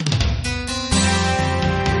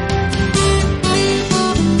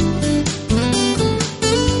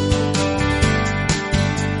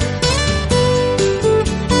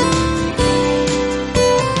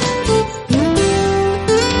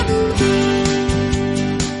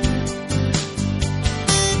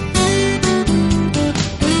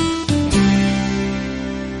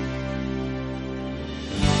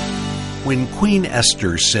Queen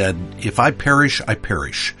Esther said, "If I perish, I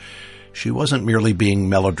perish," she wasn't merely being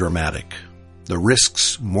melodramatic. The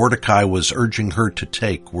risks Mordecai was urging her to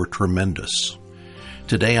take were tremendous.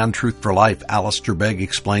 Today on Truth for Life, Alistair Begg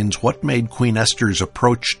explains what made Queen Esther's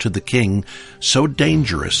approach to the king so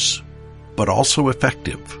dangerous, but also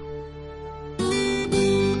effective.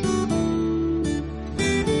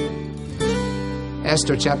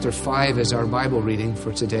 Esther chapter 5 is our Bible reading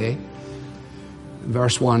for today.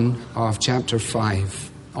 Verse 1 of chapter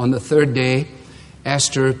 5. On the third day,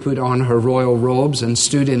 Esther put on her royal robes and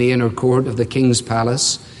stood in the inner court of the king's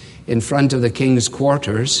palace in front of the king's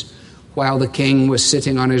quarters, while the king was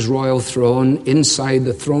sitting on his royal throne inside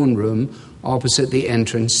the throne room opposite the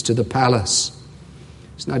entrance to the palace.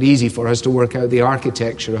 It's not easy for us to work out the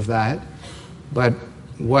architecture of that, but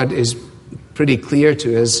what is pretty clear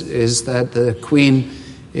to us is that the queen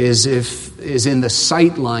is in the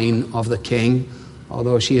sight line of the king,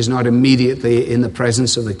 although she is not immediately in the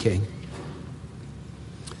presence of the king.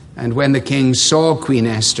 And when the king saw Queen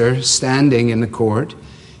Esther standing in the court,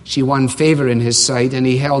 she won favor in his sight, and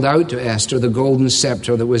he held out to Esther the golden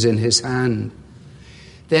scepter that was in his hand.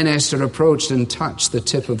 Then Esther approached and touched the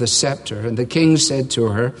tip of the scepter, and the king said to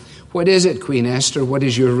her, "What is it, Queen Esther? What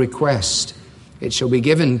is your request? It shall be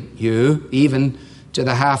given you even to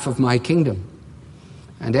the half of my kingdom."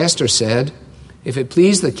 And Esther said, "If it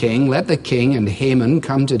please the king, let the king and Haman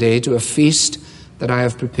come today to a feast that I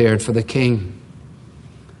have prepared for the king."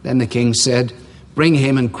 Then the king said, "Bring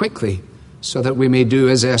Haman quickly, so that we may do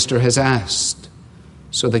as Esther has asked."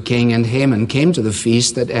 So the king and Haman came to the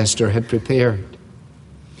feast that Esther had prepared.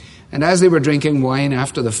 And as they were drinking wine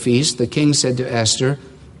after the feast, the king said to Esther,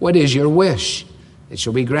 "What is your wish? It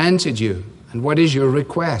shall be granted you. And what is your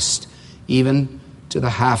request? Even to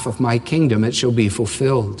the half of my kingdom it shall be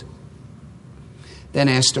fulfilled." Then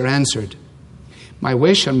Esther answered, "My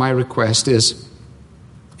wish and my request is,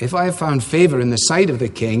 if I have found favor in the sight of the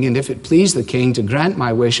king, and if it please the king to grant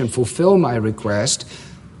my wish and fulfill my request,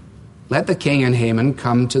 let the king and Haman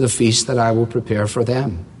come to the feast that I will prepare for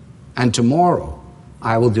them. And tomorrow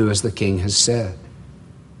I will do as the king has said."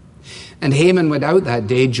 And Haman went out that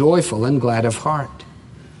day joyful and glad of heart.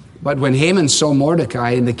 But when Haman saw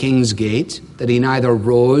Mordecai in the king's gate, that he neither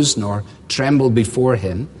rose nor trembled before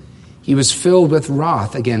him, he was filled with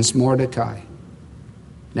wrath against Mordecai.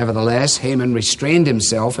 Nevertheless, Haman restrained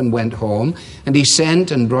himself and went home, and he sent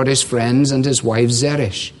and brought his friends and his wife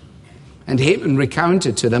Zeresh. And Haman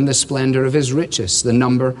recounted to them the splendor of his riches, the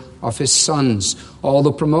number of his sons, all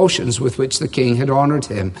the promotions with which the king had honored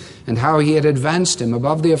him, and how he had advanced him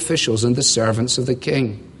above the officials and the servants of the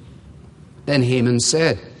king. Then Haman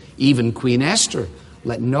said, "Even Queen Esther,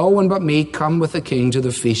 let no one but me come with the king to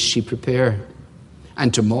the feast she prepared.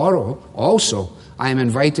 And tomorrow also I am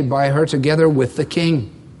invited by her together with the king.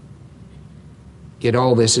 Yet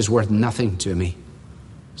all this is worth nothing to me,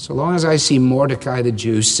 so long as I see Mordecai the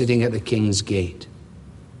Jew sitting at the king's gate."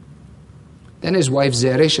 Then his wife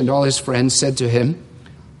Zeresh and all his friends said to him,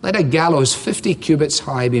 "Let a gallows 50 cubits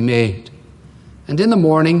high be made, and in the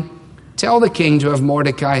morning tell the king to have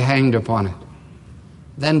Mordecai hanged upon it.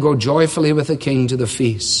 Then go joyfully with the king to the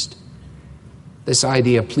feast." This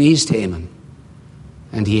idea pleased Haman,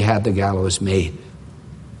 and he had the gallows made.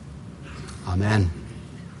 Amen.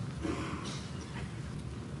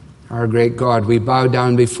 Our great God, we bow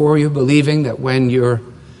down before you, believing that when your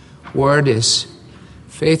word is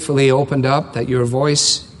faithfully opened up, that your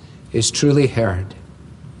voice is truly heard.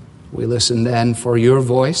 We listen then for your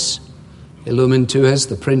voice. Illumine to us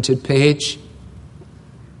the printed page.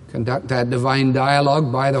 Conduct that divine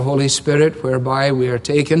dialogue by the Holy Spirit, whereby we are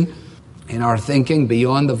taken in our thinking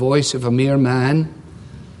beyond the voice of a mere man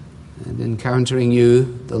and encountering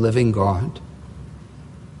you, the living God.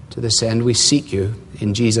 To this end we seek you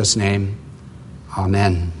in Jesus' name.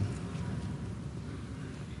 Amen.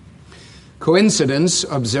 Coincidence,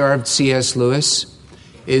 observed C.S. Lewis,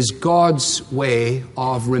 is God's way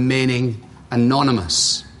of remaining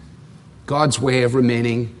anonymous. God's way of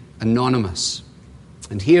remaining anonymous.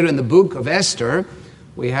 And here in the book of Esther,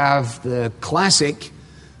 we have the classic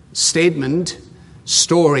statement,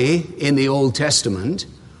 story in the Old Testament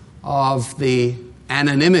of the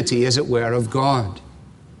anonymity, as it were, of God.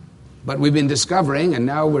 But we've been discovering, and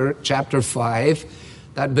now we're at chapter 5,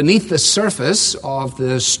 that beneath the surface of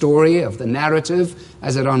the story, of the narrative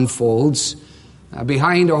as it unfolds,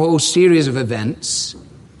 behind a whole series of events,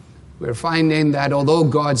 we're finding that although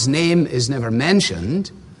God's name is never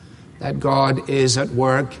mentioned, that God is at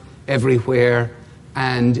work everywhere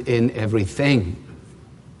and in everything.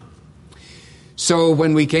 So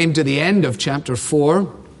when we came to the end of chapter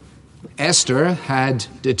 4, Esther had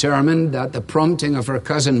determined that the prompting of her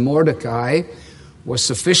cousin Mordecai was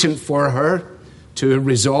sufficient for her to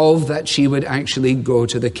resolve that she would actually go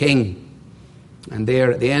to the king. And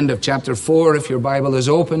there at the end of chapter 4, if your Bible is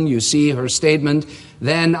open, you see her statement,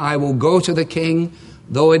 "Then I will go to the king,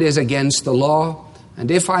 though it is against the law, and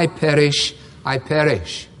if I perish, I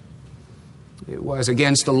perish." It was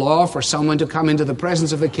against the law for someone to come into the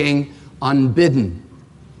presence of the king unbidden.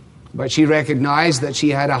 But she recognized that she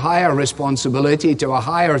had a higher responsibility to a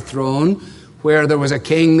higher throne where there was a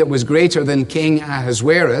king that was greater than King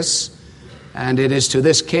Ahasuerus, and it is to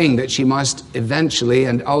this king that she must eventually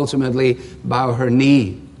and ultimately bow her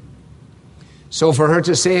knee. So for her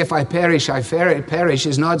to say, "If I perish, I perish,"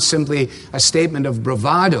 is not simply a statement of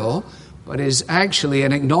bravado, but is actually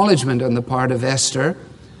an acknowledgement on the part of Esther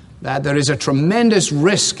that there is a tremendous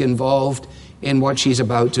risk involved in what she's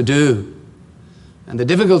about to do. And the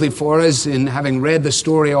difficulty for us in having read the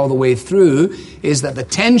story all the way through is that the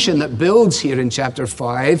tension that builds here in chapter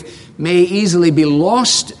 5 may easily be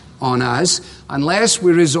lost on us unless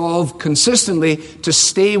we resolve consistently to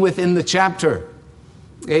stay within the chapter.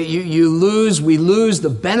 We lose the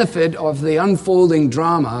benefit of the unfolding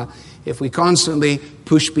drama if we constantly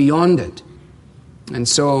push beyond it. And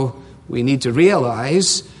so we need to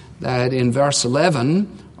realize that in verse 11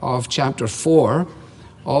 of chapter 4,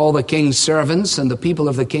 all the king's servants and the people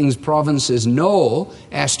of the king's provinces know,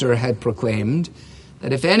 Esther had proclaimed,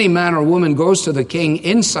 that if any man or woman goes to the king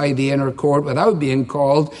inside the inner court without being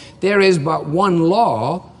called, there is but one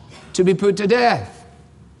law: to be put to death.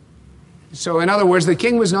 So in other words, the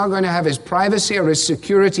king was not going to have his privacy or his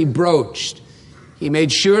security broached. He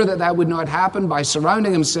made sure that that would not happen by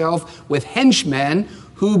surrounding himself with henchmen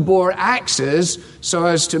who bore axes so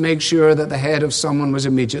as to make sure that the head of someone was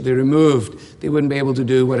immediately removed. They wouldn't be able to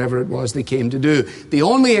do whatever it was they came to do. The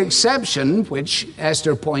only exception, which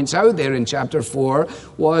Esther points out there in chapter 4,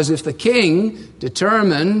 was if the king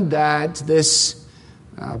determined that this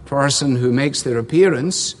person who makes their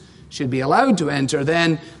appearance should be allowed to enter,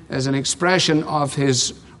 then as an expression of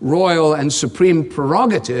his royal and supreme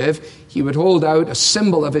prerogative, he would hold out a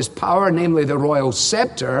symbol of his power, namely the royal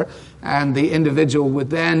scepter, and the individual would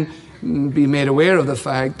then be made aware of the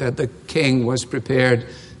fact that the king was prepared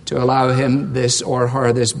to allow him this or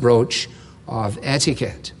her this brooch of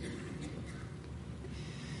etiquette.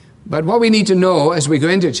 But what we need to know as we go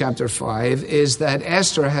into chapter 5 is that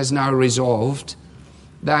Esther has now resolved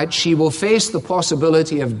that she will face the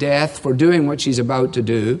possibility of death for doing what she's about to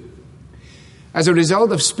do as a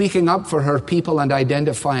result of speaking up for her people and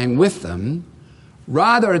identifying with them,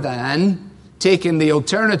 rather than taking the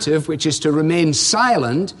alternative, which is to remain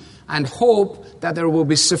silent and hope that there will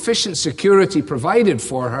be sufficient security provided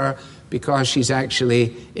for her because she's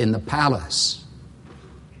actually in the palace.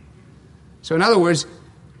 So in other words,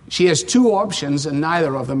 she has two options and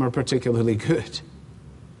neither of them are particularly good.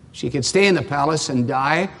 She could stay in the palace and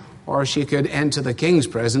die, or she could enter the king's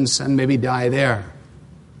presence and maybe die there.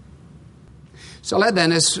 So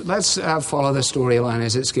let's follow the storyline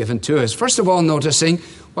as it's given to us. First of all, noticing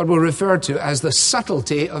what we'll refer to as the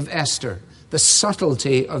subtlety of Esther. The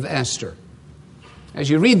subtlety of Esther. As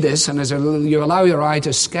you read this, and as you allow your eye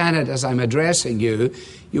to scan it as I'm addressing you,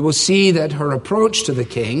 you will see that her approach to the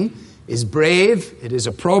king is brave, it is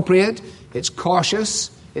appropriate, it's cautious,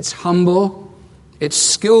 it's humble, it's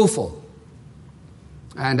skillful.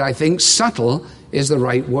 And I think subtle is the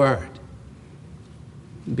right word,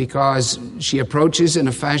 because she approaches in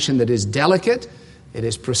a fashion that is delicate, it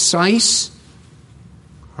is precise,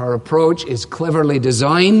 her approach is cleverly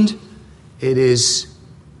designed, it is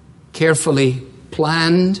carefully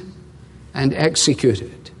planned and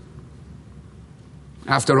executed.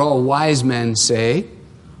 After all, wise men say,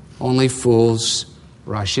 only fools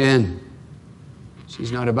rush in.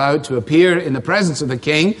 She's not about to appear in the presence of the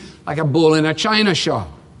king like a bull in a china shop.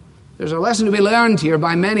 There's a lesson to be learned here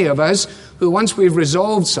by many of us who, once we've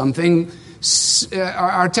resolved something,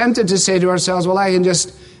 are tempted to say to ourselves, well, I can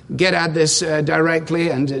just get at this directly,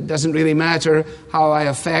 and it doesn't really matter how I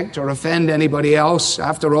affect or offend anybody else.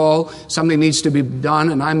 After all, something needs to be done,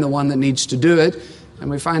 and I'm the one that needs to do it. And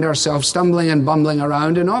we find ourselves stumbling and bumbling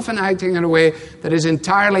around and often acting in a way that is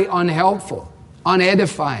entirely unhelpful,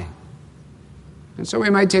 unedifying. And so we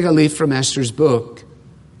might take a leaf from Esther's book.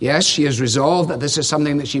 Yes, she has resolved that this is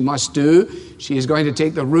something that she must do. She is going to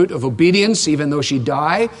take the route of obedience even though she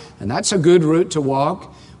die, and that's a good route to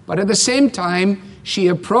walk. But at the same time, she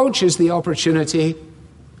approaches the opportunity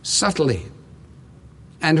subtly.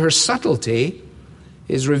 And her subtlety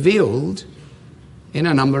is revealed in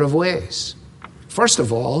a number of ways. First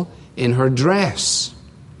of all, in her dress.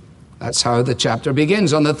 That's how the chapter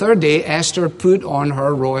begins. On the third day, Esther put on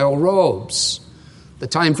her royal robes. The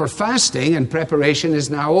time for fasting and preparation is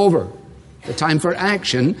now over. The time for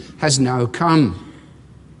action has now come.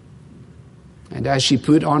 And as she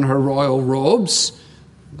put on her royal robes,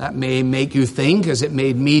 that may make you think, as it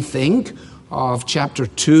made me think, of chapter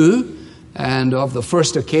 2 and of the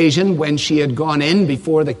first occasion when she had gone in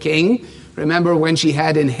before the king. Remember when she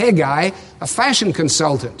had in Haggai a fashion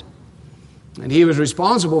consultant. And he was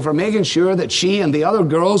responsible for making sure that she and the other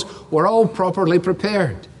girls were all properly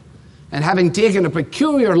prepared. And having taken a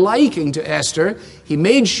peculiar liking to Esther, he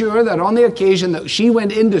made sure that on the occasion that she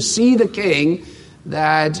went in to see the king,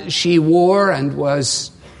 that she wore and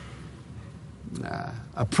was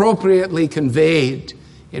appropriately conveyed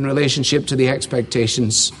in relationship to the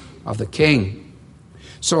expectations of the king.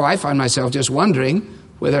 So I find myself just wondering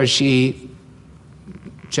whether she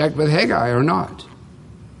checked with Haggai or not.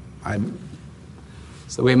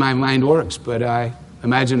 It's the way my mind works, but I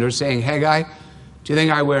imagined her saying, Haggai, do you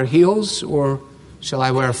think I wear heels or shall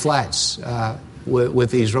I wear flats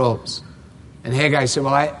with these robes? And Haggai said,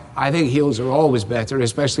 well, I think heels are always better,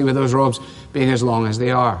 especially with those robes being as long as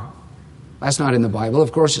they are. That's not in the Bible.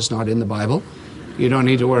 Of course it's not in the Bible. You don't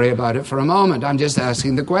need to worry about it for a moment. I'm just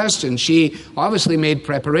asking the question. She obviously made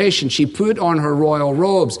preparation. She put on her royal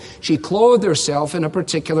robes. She clothed herself in a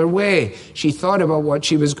particular way. She thought about what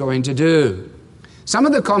she was going to do. Some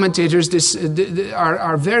of the commentators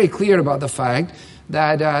are very clear about the fact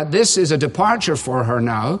that this is a departure for her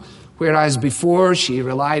now, whereas before she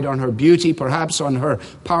relied on her beauty, perhaps on her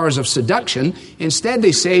powers of seduction. Instead,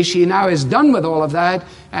 they say she now is done with all of that,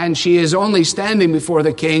 and she is only standing before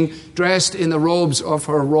the king dressed in the robes of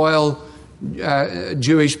her royal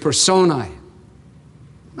Jewish personae.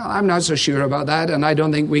 Now, I'm not so sure about that, and I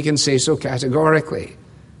don't think we can say so categorically.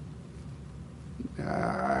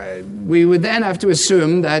 We would then have to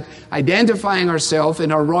assume that identifying herself in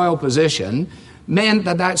her royal position meant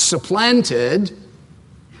that supplanted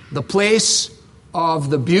the place of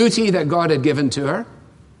the beauty that God had given to her,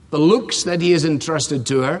 the looks that he has entrusted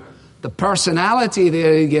to her, the personality that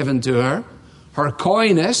he had given to her, her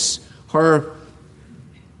coyness, her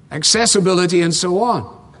accessibility, and so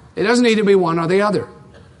on. It doesn't need to be one or the other.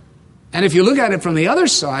 And if you look at it from the other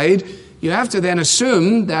side, you have to then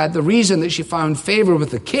assume that the reason that she found favor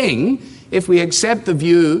with the king, if we accept the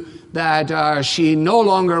view that she no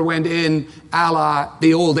longer went in a la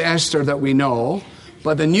the old Esther that we know,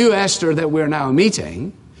 but the new Esther that we're now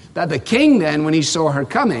meeting, that the king then, when he saw her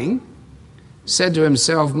coming, said to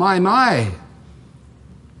himself, my,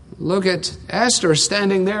 look at Esther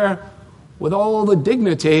standing there with all the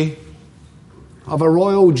dignity of a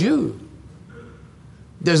royal Jew.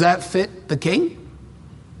 Does that fit the king?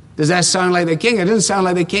 Does that sound like the king? It doesn't sound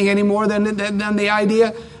like the king any more than the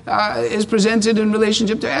idea is presented in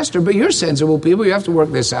relationship to Esther. But you're sensible people. You have to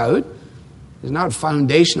work this out. It's not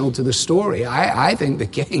foundational to the story. I think the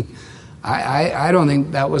king, I don't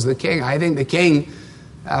think that was the king. I think the king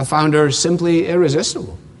found her simply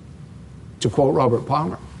irresistible, to quote Robert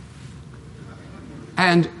Palmer.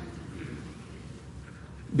 And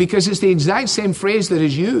because it's the exact same phrase that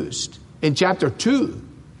is used in chapter 2,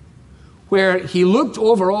 where he looked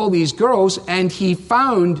over all these girls and he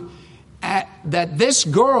found that this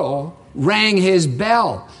girl rang his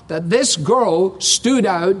bell, that this girl stood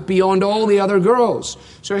out beyond all the other girls.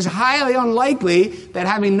 So it's highly unlikely that,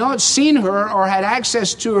 having not seen her or had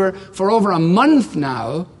access to her for over a month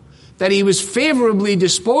now, that he was favorably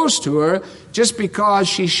disposed to her just because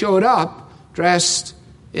she showed up dressed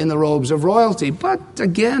in the robes of royalty. But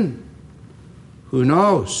again, who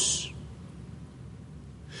knows?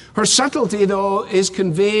 Her subtlety, though, is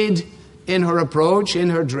conveyed in her approach, in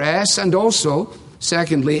her dress, and also,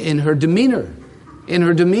 secondly, in her demeanor.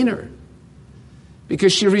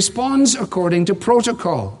 Because she responds according to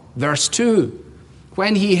protocol. Verse 2.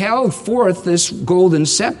 When he held forth this golden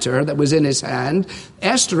scepter that was in his hand,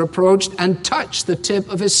 Esther approached and touched the tip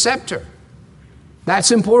of his scepter.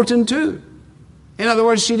 That's important too. In other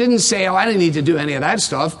words, she didn't say, I don't need to do any of that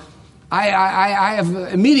stuff. I have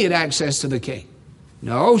immediate access to the king.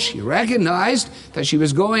 No, she recognized that she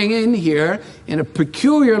was going in here in a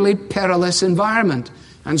peculiarly perilous environment.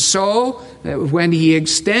 And so, when he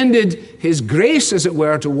extended his grace, as it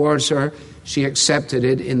were, towards her, she accepted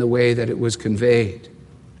it in the way that it was conveyed.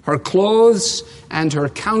 Her clothes and her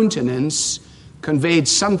countenance conveyed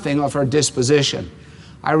something of her disposition.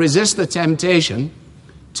 I resist the temptation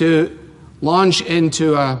to launch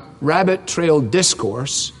into a rabbit trail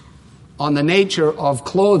discourse on the nature of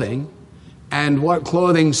clothing and what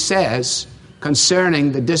clothing says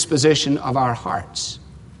concerning the disposition of our hearts,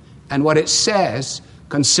 and what it says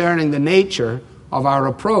concerning the nature of our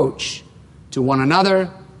approach to one another,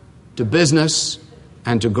 to business,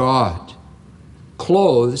 and to God.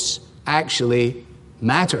 Clothes actually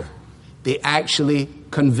matter. They actually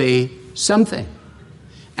convey something.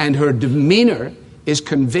 And her demeanor is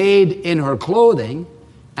conveyed in her clothing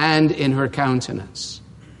and in her countenance.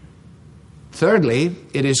 Thirdly,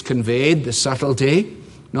 it is conveyed, the subtlety,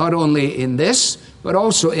 not only in this, but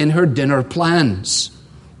also in her dinner plans,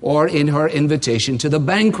 or in her invitation to the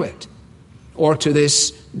banquet, or to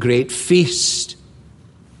this great feast.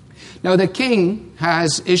 Now, the king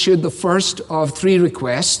has issued the first of 3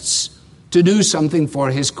 requests to do something for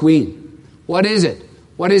his queen. What is it?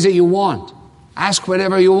 What is it you want? Ask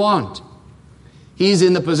whatever you want. He's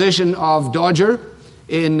in the position of Dodger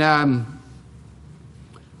in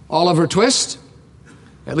Oliver Twist,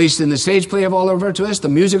 at least in the stage play of Oliver Twist, the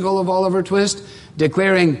musical of Oliver Twist,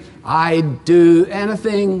 declaring, "I'd do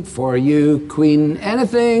anything for you, queen,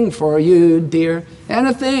 anything for you, dear,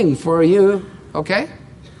 anything for you." Okay?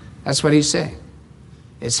 That's what he's saying.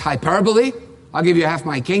 It's hyperbole. I'll give you half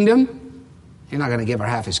my kingdom. You're not going to give her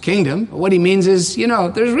half his kingdom. But what he means is,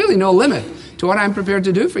 there's really no limit to what I'm prepared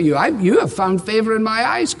to do for you. You have found favor in my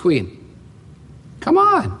eyes, queen. Come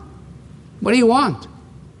on. What do you want?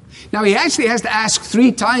 Now, he actually has to ask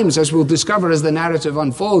 3 times, as we'll discover as the narrative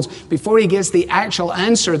unfolds, before he gets the actual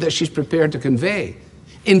answer that she's prepared to convey.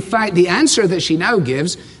 In fact, the answer that she now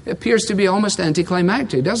gives appears to be almost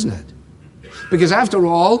anticlimactic, doesn't it? Because after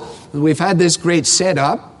all, we've had this great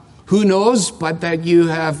setup. Who knows but that you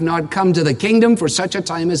have not come to the kingdom for such a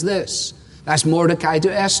time as this? That's Mordecai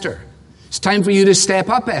to Esther. It's time for you to step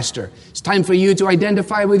up, Esther. It's time for you to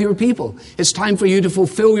identify with your people. It's time for you to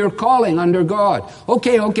fulfill your calling under God.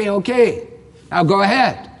 Okay. Now go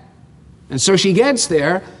ahead. And so she gets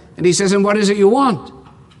there, and he says, "And what is it you want?"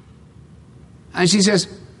 And she says,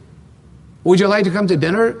 "Would you like to come to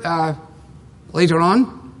dinner later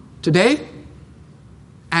on today?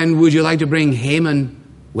 And would you like to bring Haman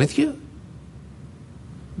with you?"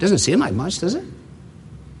 Doesn't seem like much, does it?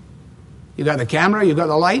 You got the camera, you got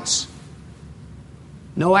the lights.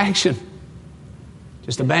 No action.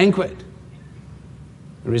 Just a banquet.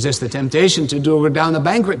 Resist the temptation to go down the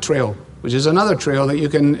banquet trail, which is another trail that you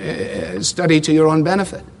can study to your own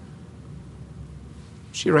benefit.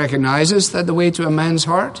 She recognizes that the way to a man's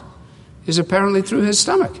heart is apparently through his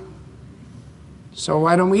stomach. So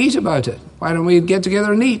why don't we eat about it? Why don't we get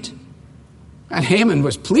together and eat? And Haman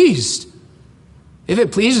was pleased. If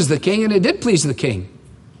it pleases the king, and it did please the king.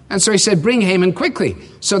 And so he said, "Bring Haman quickly,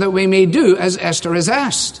 so that we may do as Esther has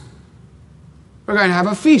asked. We're going to have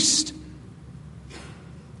a feast."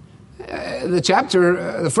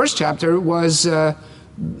 The first chapter was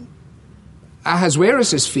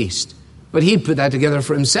Ahasuerus' feast, but he'd put that together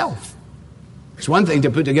for himself. It's one thing to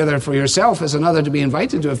put together for yourself, it's another to be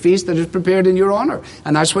invited to a feast that is prepared in your honor.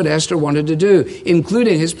 And that's what Esther wanted to do,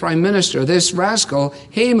 including his prime minister, this rascal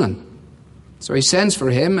Haman. So he sends for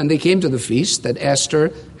him, and they came to the feast that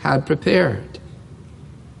Esther had prepared.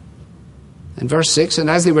 In verse 6, "And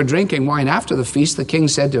as they were drinking wine after the feast, the king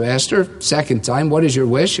said to Esther, 2nd time, what is your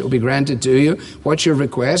wish? It will be granted to you. What's your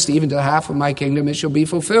request? Even to half of my kingdom it shall be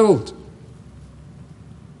fulfilled."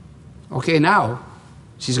 Okay, now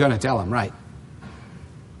she's going to tell him, right?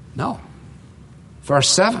 No. Verse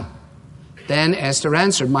 7, "Then Esther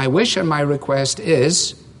answered, my wish and my request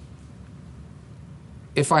is,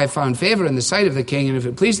 if I have found favor in the sight of the king, and if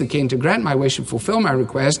it please the king to grant my wish and fulfill my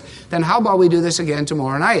request, then how about we do this again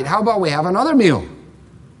tomorrow night? How about we have another meal?"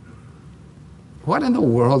 What in the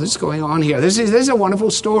world is going on here? This is a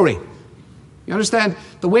wonderful story. You understand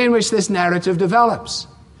the way in which this narrative develops?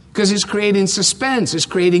 Because it's creating suspense, it's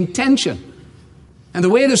creating tension. And the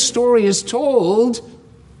way the story is told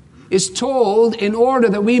in order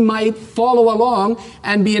that we might follow along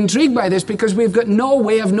and be intrigued by this, because we've got no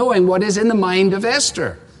way of knowing what is in the mind of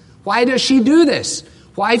Esther. Why does she do this?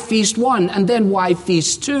 Why feast 1 and then why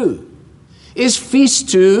feast 2? Is feast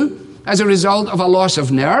 2 as a result of a loss of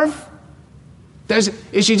nerve?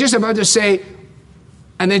 Is she just about to say,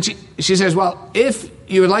 and then she says, "Well, if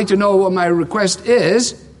you would like to know what my request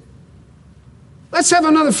is, let's have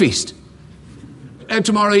another feast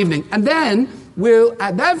tomorrow evening. And then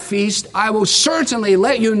at that feast, I will certainly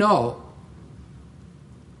let you know.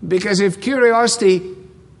 Because if curiosity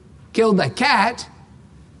killed the cat,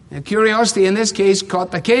 and curiosity in this case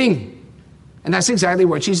caught the king. And that's exactly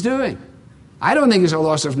what she's doing. I don't think it's a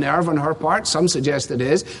loss of nerve on her part. Some suggest it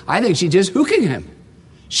is. I think she's just hooking him.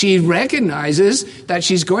 She recognizes that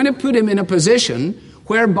she's going to put him in a position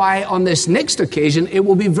whereby on this next occasion it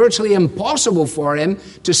will be virtually impossible for him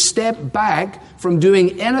to step back from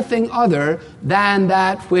doing anything other than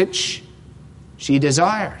that which she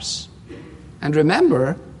desires. And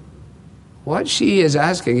remember, what she is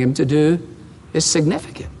asking him to do is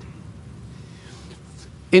significant.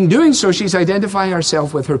 In doing so, she's identifying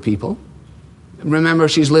herself with her people. Remember,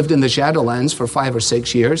 she's lived in the Shadowlands for 5 or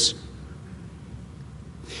 6 years.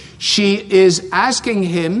 She is asking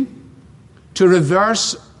him to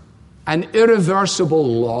reverse an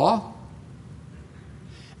irreversible law.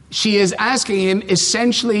 She is asking him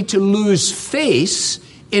essentially to lose face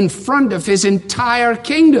in front of his entire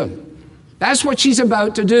kingdom. That's what she's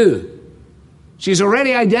about to do. She's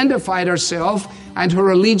already identified herself and her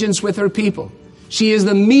allegiance with her people. She is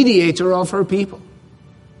the mediator of her people.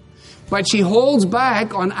 But she holds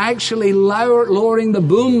back on actually lowering the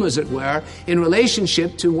boom, as it were, in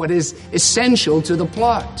relationship to what is essential to the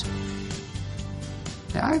plot.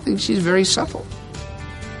 I think she's very subtle.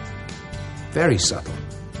 Very subtle.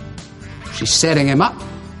 She's setting him up.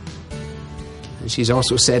 And she's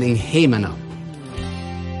also setting Haman up.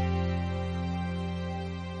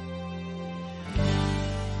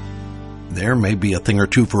 There may be a thing or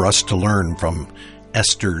two for us to learn from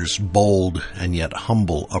Esther's bold and yet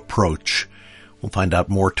humble approach. We'll find out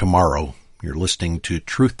more tomorrow. You're listening to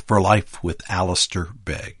Truth for Life with Alistair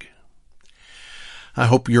Begg. I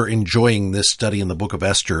hope you're enjoying this study in the book of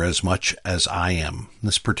Esther as much as I am.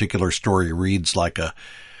 This particular story reads like a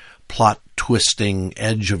plot-twisting,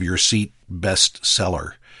 edge-of-your-seat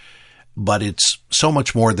bestseller. But it's so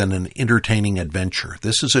much more than an entertaining adventure.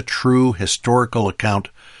 This is a true historical account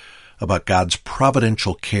about God's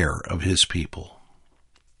providential care of his people.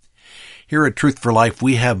 Here at Truth for Life,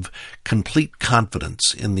 we have complete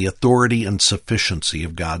confidence in the authority and sufficiency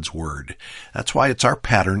of God's Word. That's why it's our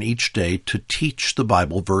pattern each day to teach the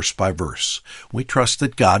Bible verse by verse. We trust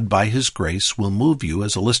that God, by His grace, will move you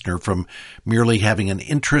as a listener from merely having an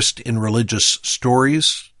interest in religious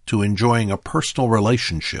stories to enjoying a personal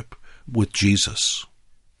relationship with Jesus.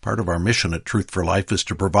 Part of our mission at Truth for Life is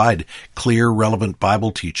to provide clear, relevant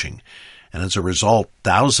Bible teaching. And as a result,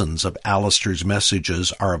 thousands of Alistair's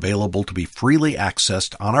messages are available to be freely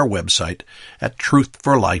accessed on our website at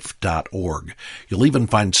truthforlife.org. You'll even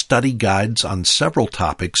find study guides on several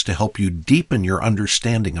topics to help you deepen your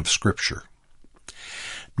understanding of Scripture.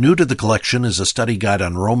 New to the collection is a study guide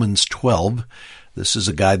on Romans 12. This is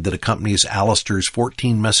a guide that accompanies Alistair's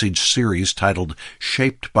 14-message series titled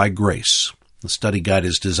Shaped by Grace. The study guide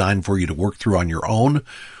is designed for you to work through on your own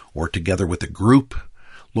or together with a group.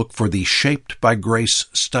 Look for the Shaped by Grace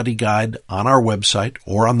study guide on our website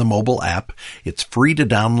or on the mobile app. It's free to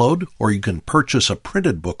download, or you can purchase a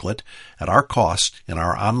printed booklet at our cost in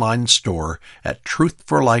our online store at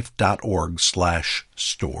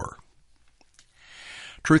truthforlife.org/store.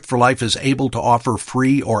 Truth for Life is able to offer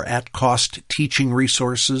free or at-cost teaching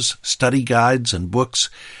resources, study guides, and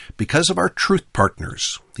books because of our Truth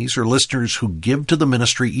Partners. These are listeners who give to the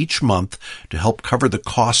ministry each month to help cover the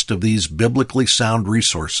cost of these biblically sound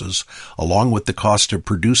resources, along with the cost of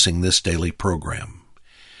producing this daily program.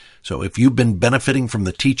 So if you've been benefiting from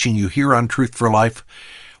the teaching you hear on Truth for Life,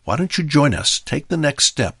 why don't you join us? Take the next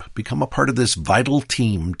step. Become a part of this vital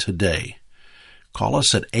team today. Call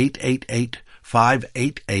us at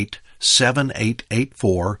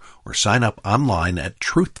 888-588-7884 or sign up online at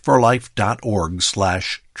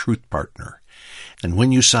truthforlife.org/truthpartner. And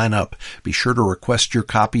when you sign up, be sure to request your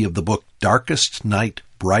copy of the book Darkest Night,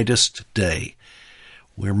 Brightest Day.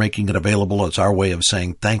 We're making it available as our way of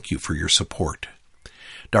saying thank you for your support.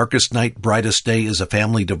 Darkest Night, Brightest Day is a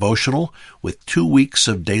family devotional with 2 weeks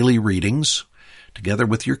of daily readings. Together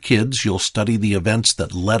with your kids, you'll study the events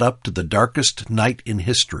that led up to the darkest night in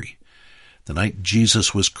history, the night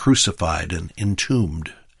Jesus was crucified and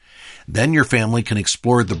entombed. Then your family can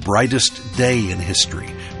explore the brightest day in history,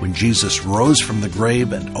 when Jesus rose from the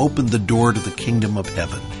grave and opened the door to the kingdom of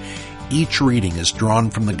heaven. Each reading is drawn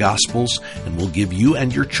from the Gospels and will give you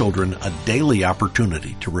and your children a daily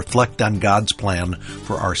opportunity to reflect on God's plan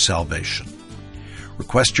for our salvation.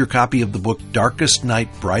 Request your copy of the book Darkest Night,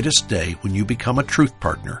 Brightest Day when you become a Truth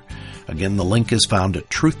Partner. Again, the link is found at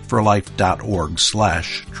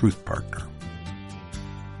truthforlife.org/truthpartner.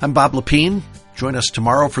 I'm Bob Lepine. Join us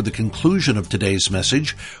tomorrow for the conclusion of today's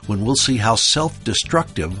message, when we'll see how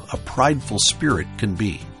self-destructive a prideful spirit can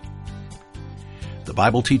be. The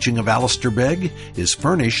Bible teaching of Alistair Begg is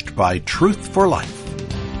furnished by Truth for Life,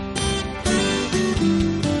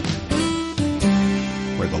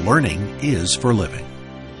 where the learning is for living.